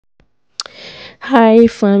Hi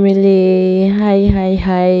family,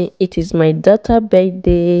 hi. It is my daughter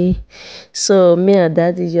birthday. So me and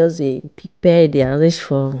daddy just prepare the arrange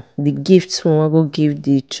for the gifts we want to go give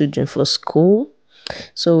the children for school.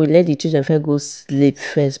 So we let the children first go sleep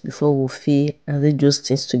first before we feel arrange those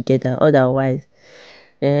things together. Otherwise,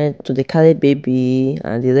 to the carry baby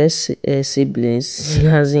and the rest siblings,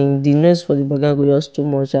 as in the noise for the background go just too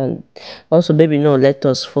much, and also baby no let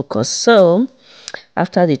us focus. So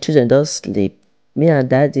after the children don sleep, me and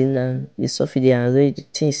daddy na dey suffer dey arrange the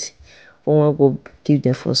things wey we wan go give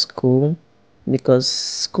dem for school, because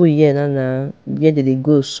school here now na where dem dey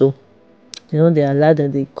go, so dem no dey allow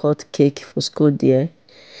dem dey cut cake for school there.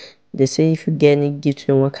 Dey say if you get any gift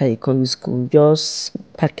wey you wan carry come dis school, just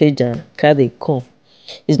package am carry come.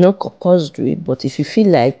 It's not compulsory, but if you feel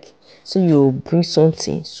like say you bring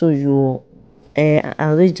something, so you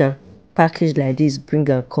arrange am package like dis bring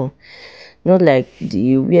am come. Not like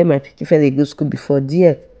the where my pikin first dey go school before.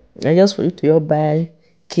 There na just for you to just buy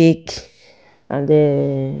cake and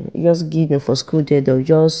just give dem for school there. Dey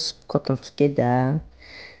just cut am together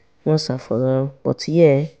once and for all. But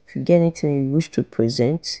here, if you get anything you wish to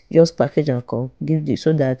present, just package am come give dem,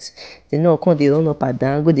 so that dem no go come dey run up and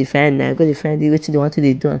down go dey find knife, go dey find wetin dey wan take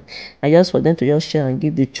dey do am. Na just for dem to just share and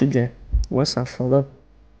give the children once and for all.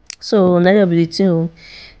 So na just be the thing o.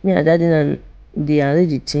 Me and daddy na dey arrange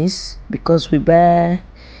the things, because we buy,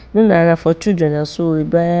 no na for children na, so we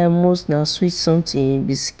buy most na sweet something,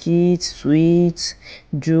 biscuit, sweet,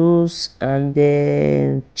 juice and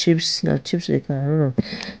chips. Na chips dey call am, I don't know.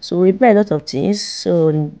 So we buy a lot of things.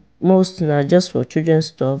 So most na just for children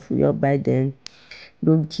stuff. We just buy dem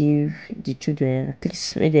go give the children, at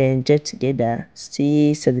least make dem enjoy together,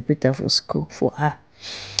 still celebrate am for school for her.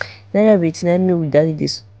 Na just be the thing na me with daddy dey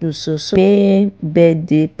do. So main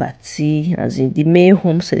birthday party, as in the main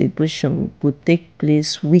home celebration, go take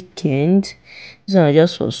place weekend. This one na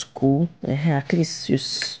just for school. At least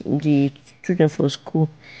the children for school,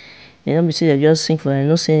 dem no be say dem just sing for am,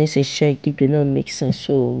 no say anything share give dem, no make sense.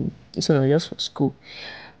 So this one na just for school.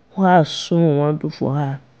 House wey we wan do for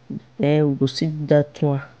her, we go still do that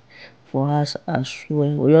one for house as well.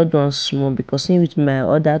 We just do am small, because me with my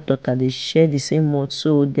other daughter dey share the same month,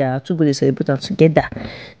 so their two go dey celebrate am together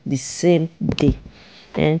the same day.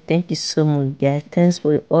 And thank you so much guys, thanks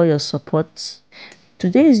for all your support.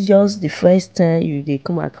 Today is just the first time you dey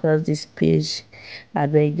come across this page.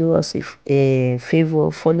 Abeg do us a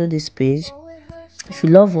favor, follow this page. If you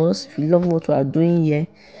love us, if you love what we are doing here,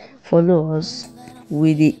 follow us.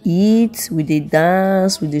 We dey eat, we dey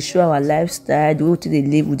dance, we dey show our lifestyle, the way we take dey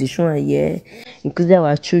live, we dey show am here, including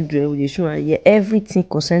our children, we dey show am here. Everything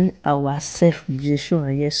concern ourself, we dey show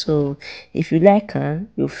am here. So if you like am,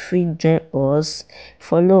 you fit join us,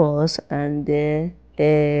 follow us, and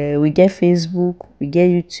we get Facebook, we get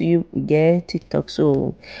YouTube, we get TikTok.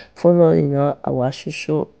 So follow our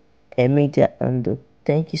social media handle.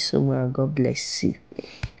 Thank you so much and God bless you.